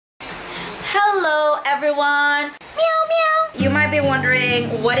Hello everyone! Meow meow! You might be wondering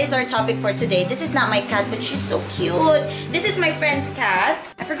what is our topic for today. This is not my cat, but she's so cute. This is my friend's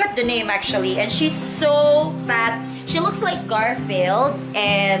cat. I forgot the name actually, and she's so fat. She looks like Garfield,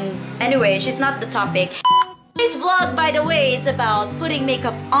 and anyway, she's not the topic. This vlog, by the way, is about putting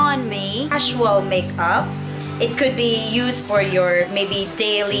makeup on me. Casual makeup. It could be used for your maybe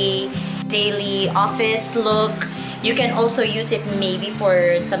daily office look. You can also use it maybe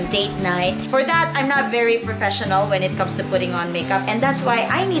for some date night. For that, I'm not very professional when it comes to putting on makeup, and that's why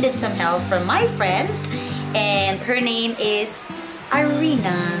I needed some help from my friend, and her name is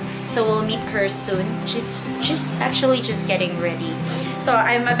Arena. So we'll meet her soon. She's actually just getting ready. So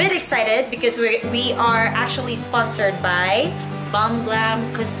I'm a bit excited because we are actually sponsored by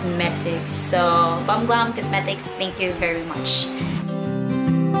Bombglam Cosmetics. So Bombglam Cosmetics, thank you very much.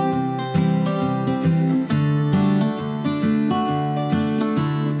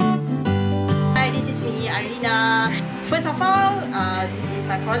 First of all, this is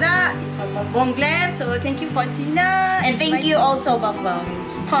my product. It's from Bombglam. So thank you for Tina. And thank you also Bombglam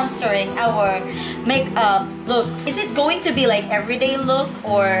sponsoring our makeup look. Is it going to be like everyday look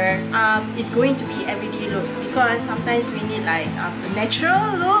or? It's going to be everyday look because sometimes we need like a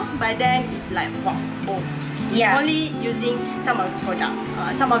natural look, but then it's like wow. Yeah. Only using some of the product.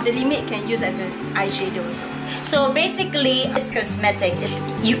 Some of the limit can use as an eyeshadow also. So basically, this cosmetic,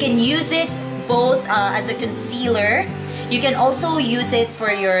 you can use it both as a concealer. You can also use it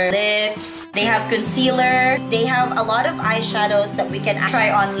for your lips. They have concealer. They have a lot of eyeshadows that we can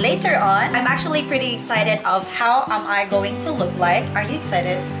try on later on. I'm actually pretty excited of how am I going to look like. Are you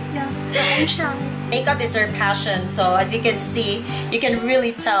excited? Yeah, I'm sure. Makeup is her passion, so as you can see, you can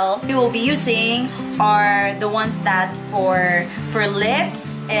really tell. We will be using are the ones that for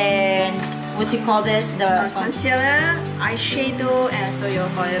lips and what do you call this? The concealer, eyeshadow, and also your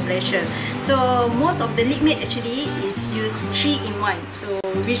foundation. So most of the lip matte actually is used 3-in-1. So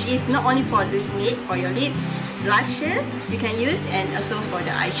which is not only for the lip matte, for your lips, blusher you can use, and also for the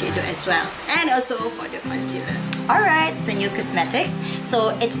eyeshadow as well, and also for the concealer. Alright, it's a new cosmetics, so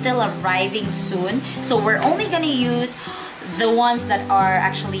it's still arriving soon. So we're only gonna use the ones that are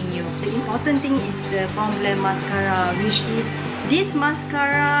actually new. The important thing is the Bombglam Mascara, which is this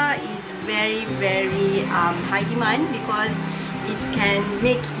mascara is very high demand because it can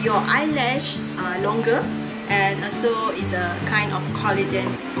make your eyelash longer, and also is a kind of collagen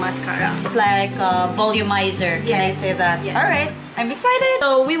mascara. It's like a volumizer. Can I say that? Yeah. Alright, I'm excited.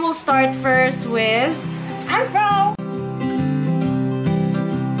 So we will start first with eyebrow.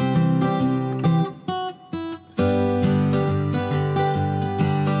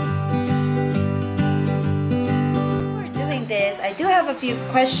 I do have a few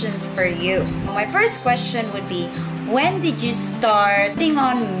questions for you. My first question would be, when did you start putting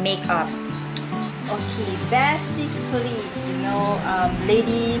on makeup? Okay, basically, you know,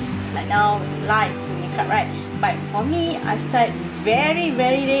 ladies like now like to make up, right? But for me, I started very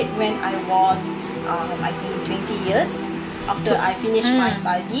late when I was, I think 20 years after I finished my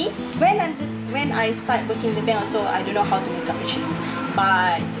study. When I start working in the bank also, I don't know how to make up actually.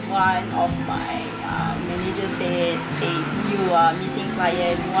 But one of my manager said, hey, you are meeting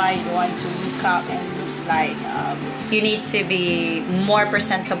client, why you want to make up and looks like you need to be more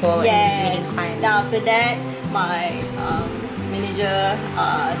presentable in meeting clients. Now after that, my manager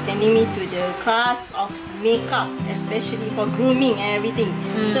sending me to the class of makeup, especially for grooming and everything.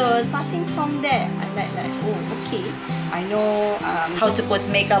 So starting from there, I'm like oh okay, I know how to put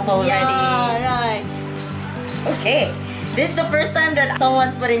makeup already. Yeah, right. Okay. This is the first time that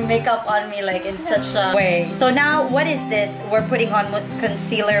someone's putting makeup on me like in such a way. So now, what is this? We're putting on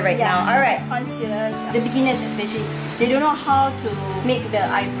concealer right now. Alright. Concealer. The beginners especially, they don't know how to make the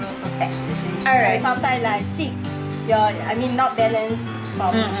eyebrow perfect actually. Alright. Sometimes like thick, not balanced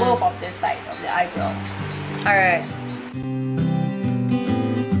from both of the side of the eyebrow. Alright.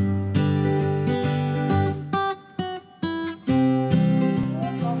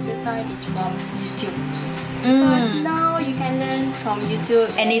 Most of the time is from YouTube. Because now you can learn from YouTube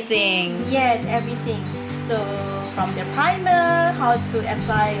anything. Yes, everything. So from the primer, how to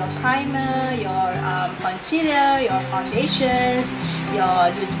apply your primer, your concealer, your foundations, your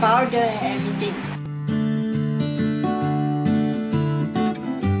loose powder, and everything.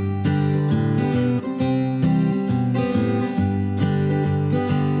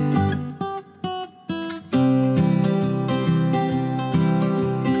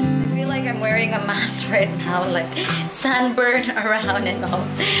 A mask right now, like sunburn around and all,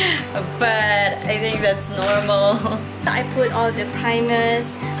 but I think that's normal. I put all the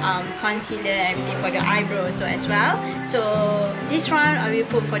primers, concealer, everything for the eyebrows so as well. So this one I will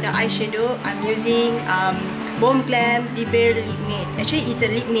put for the eyeshadow. I'm using Bombglam BiBiR Lipmatte. Actually it's a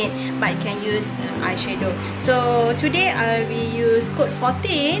lip matte, but you can use eyeshadow. So today I will use code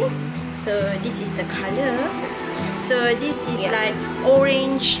 14. So this is the color. So this is like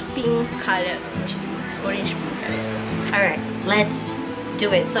orange pink color. Actually it's orange pink color. Alright, let's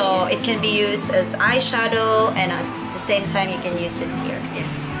do it. So it can be used as eyeshadow, and at the same time you can use it here.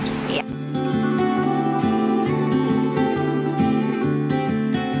 Yes. Yeah.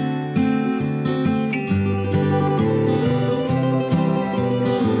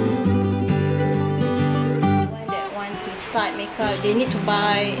 One that want to start makeup, they need to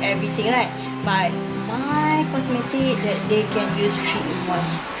buy everything, right? But my cosmetic that they can use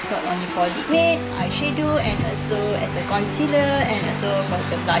 3-in-1. Not only for lip matte, eyeshadow, and also as a concealer, and also for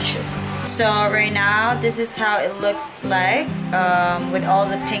the blusher. So right now this is how it looks like with all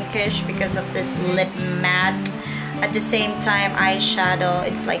the pinkish because of this lip matte. At the same time eyeshadow,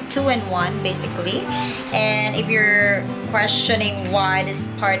 it's like 2-in-1 basically. And if you're questioning why this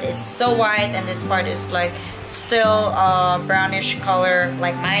part is so white and this part is like still brownish color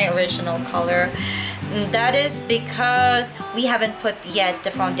like my original color, that is because we haven't put yet the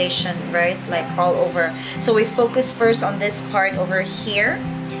foundation, right, like all over. So we focus first on this part over here,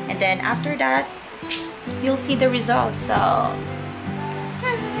 and then after that you'll see the results. So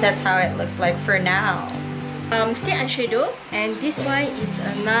that's how it looks like for now. Still eyeshadow, and this one is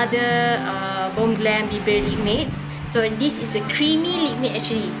another Bombglam BiBiR Lipmatte. So this is a creamy lip matte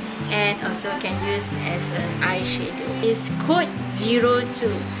actually, and also can use as an eyeshadow. It's code 02.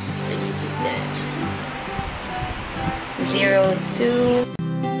 So this is the 02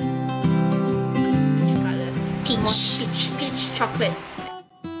 color. Peach chocolate.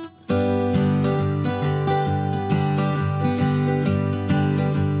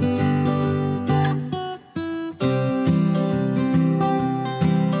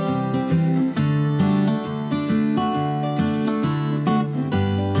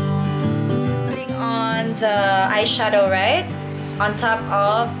 The eyeshadow, right, on top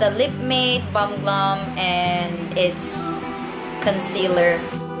of the lip matte, Bombglam, and its concealer.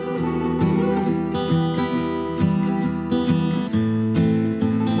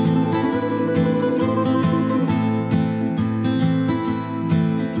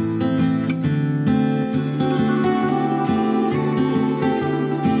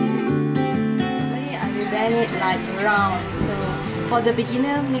 Normally I will blend it like round. So for the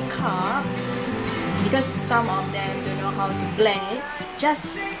beginner makeups, because some of them don't know how to blend,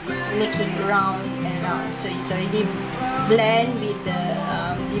 just make it round and round. So it's already blend with the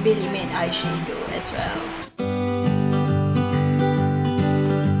BiBiR Lipmatte eyeshadow as well.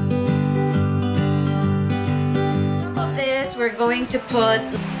 On top of this, we're going to put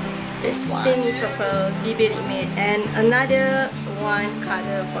this one. Semi-purple BiBiR Lipmatte, and another one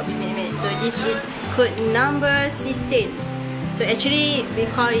color for BiBiR Lipmatte. So this is code number 16. So actually we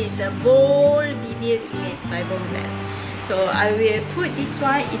call it a bold BiBiR Lipmatte by Bombglam. So I will put this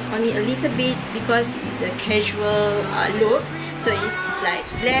one, it's only a little bit because it's a casual look. So it's like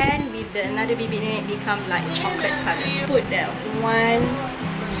blend with the another BiBiR Lipmatte, become like chocolate color. Put the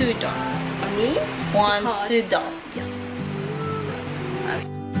 1-2 dots only. 1-2 dots. Yeah. So,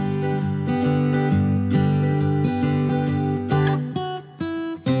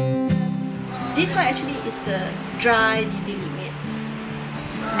 this one actually is a dry BiBiR Lipmatte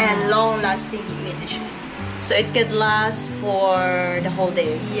and long-lasting lip matte actually. So it could last for the whole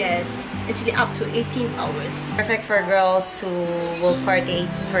day. Yes, actually up to 18 hours. Perfect for girls who will party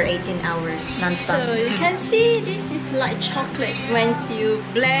for 18 hours non-stop. So you can see this is like chocolate once you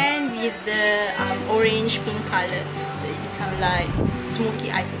blend with the orange pink color. So it becomes like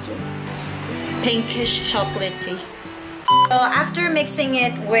smoky eyes as well. Pinkish chocolatey. So after mixing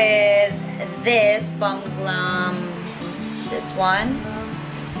it with this Bombglam, this one,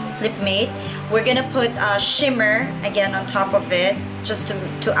 lip matte, we're gonna put a shimmer again on top of it just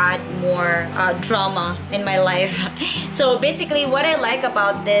to add more drama in my life. So basically what I like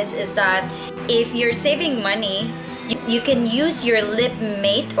about this is that if you're saving money, you can use your lip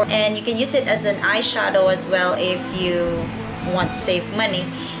matte, and you can use it as an eyeshadow as well if you want to save money.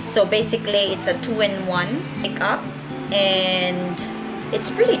 So basically it's a 2-in-1 makeup, and it's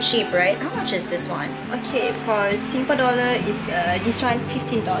pretty cheap, right? How much is this one? Okay, for Singapore dollar is this one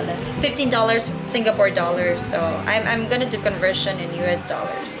 $15. $15 Singapore dollars. So I'm gonna do conversion in US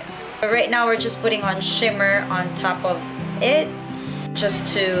dollars. But right now we're just putting on shimmer on top of it just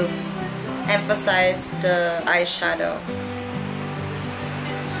to emphasize the eyeshadow.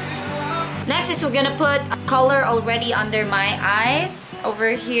 Next is we're gonna put a color already under my eyes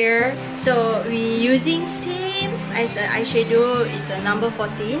over here. So we using same as an eyeshadow is a number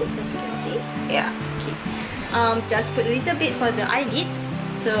 14, as you can see. Yeah. Okay. Just put a little bit for the eyelids.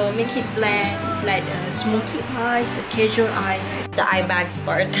 So make it blend. It's like a smoky eyes, a casual eyes. The eye bags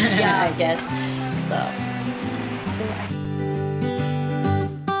part, yeah. I guess. So.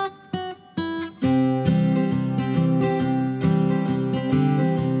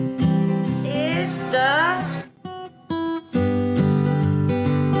 Is the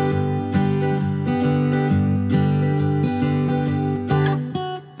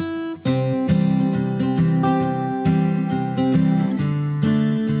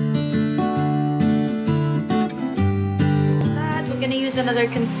another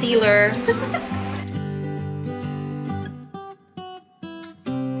concealer.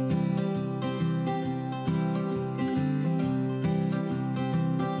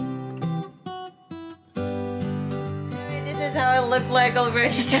 This is how it looked like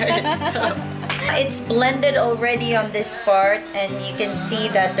already, guys. So, it's blended already on this part, and you can see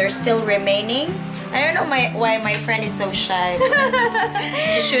that they're still remaining. I don't know why my friend is so shy.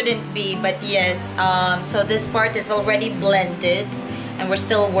 She shouldn't be, but yes. So this part is already blended, and we're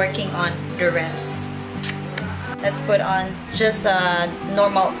still working on the rest. Let's put on just a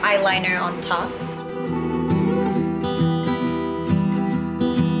normal eyeliner on top.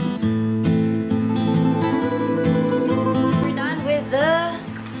 We're done with the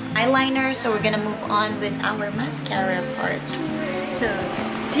eyeliner, so we're gonna move on with our mascara part. So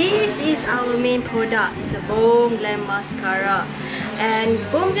this is our main product. It's a Bombglam Mascara. And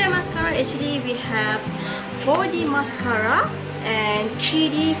Bombglam Mascara, actually we have 4D mascara and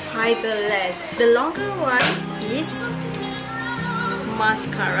 3D fiberless. The longer one is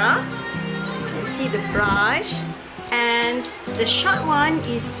mascara, so you can see the brush, and the short one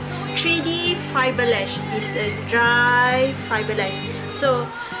is 3D fiberlash. It's a dry fiberlash. So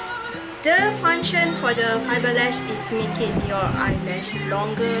the function for the fiberlash is making your eyelash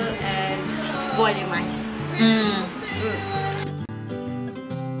longer and volumized.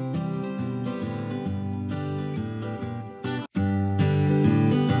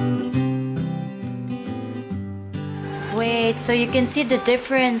 Wait, so you can see the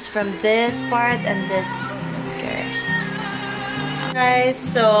difference from this part and this mascara. Guys,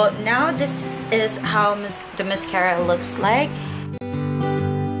 so now this is how the mascara looks like.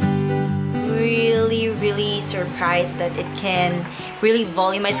 Really surprised that it can really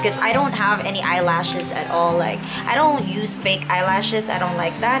volumize, because I don't have any eyelashes at all. Like, I don't use fake eyelashes, I don't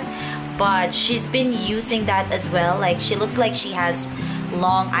like that, but she's been using that as well. Like, she looks like she has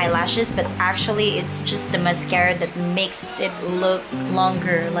long eyelashes, but actually it's just the mascara that makes it look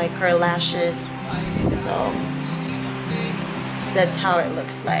longer, like her lashes. So that's how it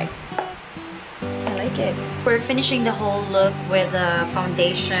looks like. I like it. We're finishing the whole look with a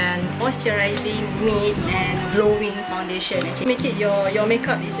foundation, Moisturizing, matte and glowing foundation. Actually make it your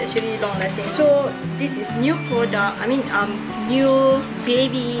makeup is actually long lasting. So this is new product, I mean new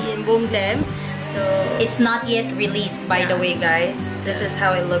baby in Bombglam. So it's not yet released, by the way, guys. This is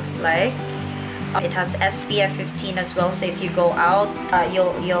how it looks like. It has SPF 15 as well, so if you go out,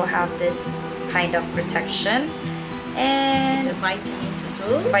 you'll have this kind of protection. And it's a vitamins as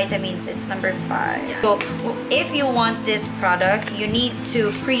well. Vitamins, it's number 5. Yeah. So if you want this product, you need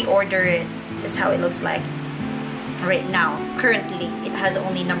to pre-order it. This is how it looks like right now. Currently, it has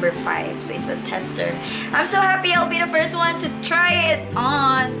only number 5, so it's a tester. I'm so happy I'll be the first one to try it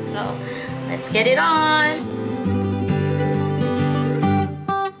on. So let's get it on.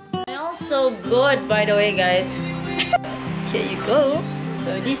 Smells so good, by the way, guys. Here you go.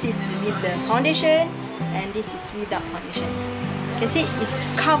 So this is with the foundation, and this is without foundation. You can see it's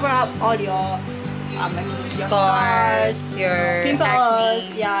cover up all your your scars, your pimples,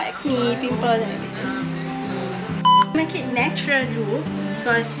 acne. yeah, acne, pimples, and everything. Make it natural look,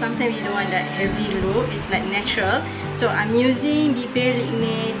 because sometimes you don't want that heavy look. It's like natural. So I'm using BiBiR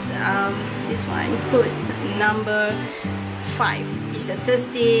Lipmatte. This one, code number 5. It's a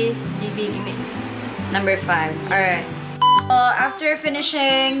Thursday BiBiR Lipmatte. Number 5. Alright. After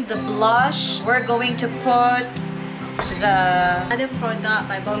finishing the blush, we're going to put the other product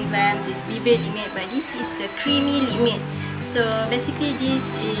by Bombglam is BiBiR Lipmatte, but this is the creamy lip matte. So basically this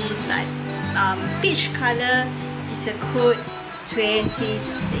is like peach color. It's a code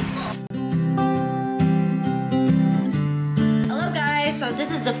 26. So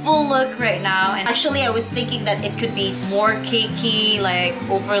this is the full look right now, and actually I was thinking that it could be more cakey, like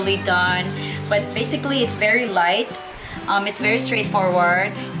overly done, but basically it's very light. It's very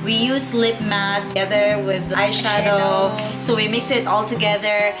straightforward. We use lip matte together with eyeshadow. So we mix it all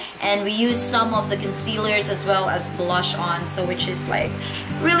together, and we use some of the concealers as well as blush on, so which is like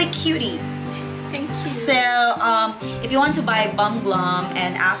really cutie. Thank you. So, if you want to buy Bombglam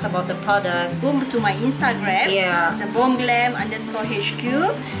and ask about the products, go to my Instagram. Yeah. It's a bombglam_HQ,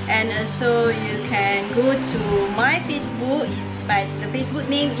 and also you can go to my Facebook. The Facebook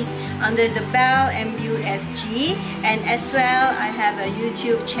name is under the Bell MUSG, and as well I have a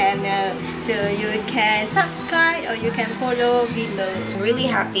YouTube channel, so you can subscribe or you can follow below. I'm really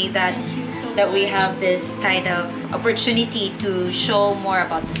happy that we have this kind of opportunity to show more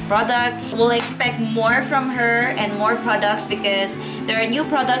about this product. We'll expect more from her and more products because there are new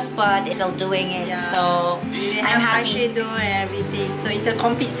products, but it's still doing it. Yeah. So I'm happy. Eyeshadow and everything. So it's a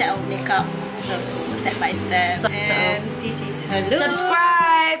complete set of makeup. So step by step. And this is her look.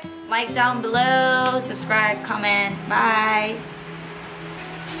 Subscribe, like down below, subscribe, comment. Bye.